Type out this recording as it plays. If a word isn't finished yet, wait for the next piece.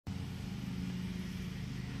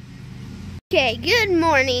Okay, good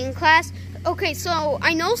morning, class. Okay, so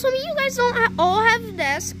I know some of you guys don't all have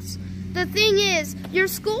desks. The thing is, your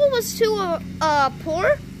school was too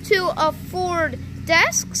poor to afford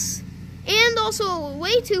desks, and also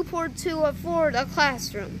way too poor to afford a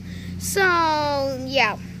classroom. So,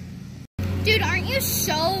 yeah. Dude, aren't you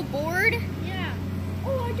so bored? Yeah.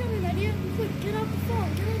 Oh, I got an idea. Quick, get off the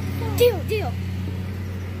phone. Get off the phone. Deal.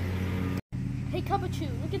 Hey, Kabachu,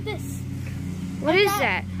 look at this. What is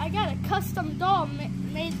that? I got a custom doll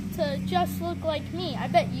made to just look like me. I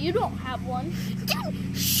bet you don't have one.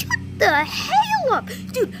 Dude, shut the hell up.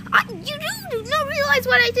 Dude, you do not realize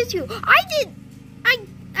what I did to you.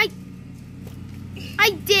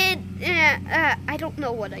 I don't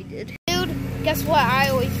know what I did. Dude, guess what I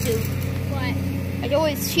always do? What? I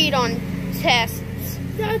always cheat on tests.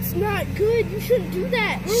 That's not good. You shouldn't do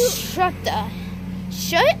that. Shut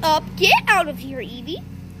up. Get out of here, Evie.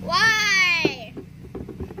 Why?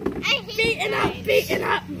 I hate Beaten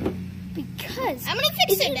up. Because I'm gonna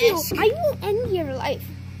fix it, desk. I will end your life.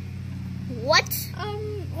 What?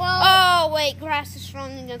 Well. Oh, wait. Grass is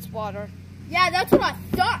strong against water. Yeah, that's what I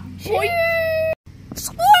thought. Trico,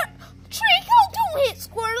 don't hit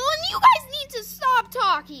Squirtle, and you guys need to stop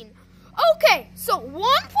talking. Okay, so 1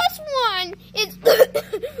 plus 1 is...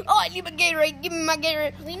 Oh, I need my Gatorade. Give me my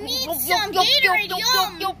Gatorade. We need some Gatorade,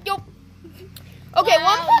 yum. Okay,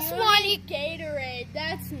 Wow, 1 plus you 1 need Gatorade.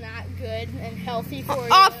 That's not good and healthy for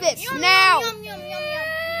you. Office, now. Yum.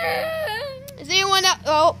 Is anyone up?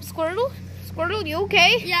 Oh, Squirtle? Squirtle, you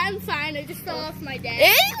okay? Yeah, I'm fine. I just fell off my desk.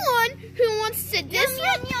 Anyone who wants to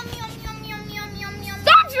disrupt... Yum.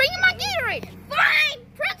 Stop drinking my Gatorade! Fine,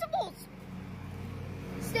 principals.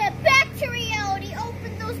 Step back to reality.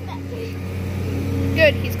 Open those mouths.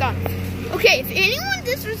 Good, he's gone. Okay, if anyone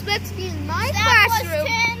disrespects me in my classroom...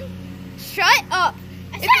 Shut up.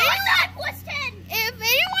 If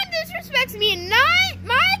anyone disrespects me in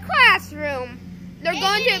my classroom, they're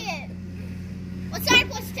going to... What's that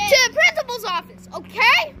plus 10? To the principal's office,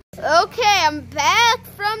 okay? Okay, I'm back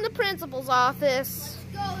from the principal's office.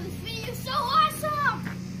 Let's go. This video is so awesome.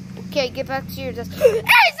 Okay, get back to your desk. Hey,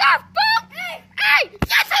 stop! Hey! Get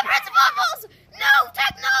the principal's! No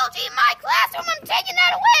technology in my classroom! I'm taking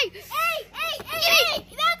that away! Hey!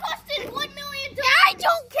 That costed $1 million. I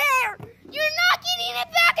don't care! You're not getting it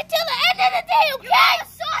back until the end of the day, okay?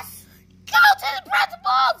 Go to the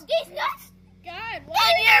principal's! These nuts. God,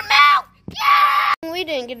 In your mouth! Yeah! We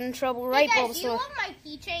didn't get in trouble, right, Hey guys, do you Bulbasaur? love my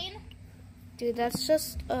keychain? Dude, that's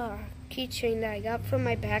just a keychain that I got from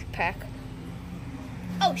my backpack.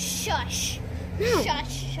 Oh, shush. No.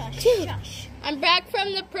 Shush. I'm back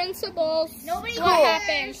from the principal's. Nobody What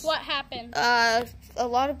cares. happened? A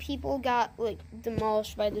lot of people got,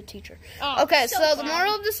 demolished by the teacher. Oh, Okay, so the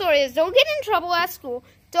moral of the story is don't get in trouble at school.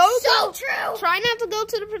 So true. Try not to go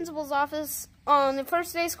to the principal's office on the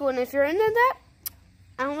first day of school, and if you're into that,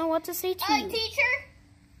 I don't know what to say to you. Teacher,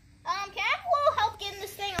 can I have a little help getting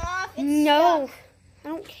this thing off? It's No, stuck. I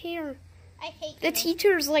don't care. I hate The you.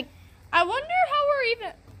 teacher's like... I wonder how we're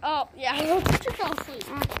even. Oh, yeah, the teacher fell asleep.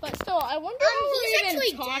 But still, I wonder how he's we're even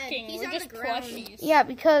actually talking. dead. He's We're on just the ground. plushies. Yeah,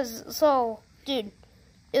 because, dude,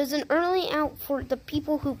 it was an early out for the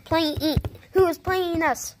people who was playing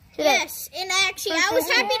us today. Yes, and actually, I was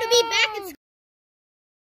happy to be back at school.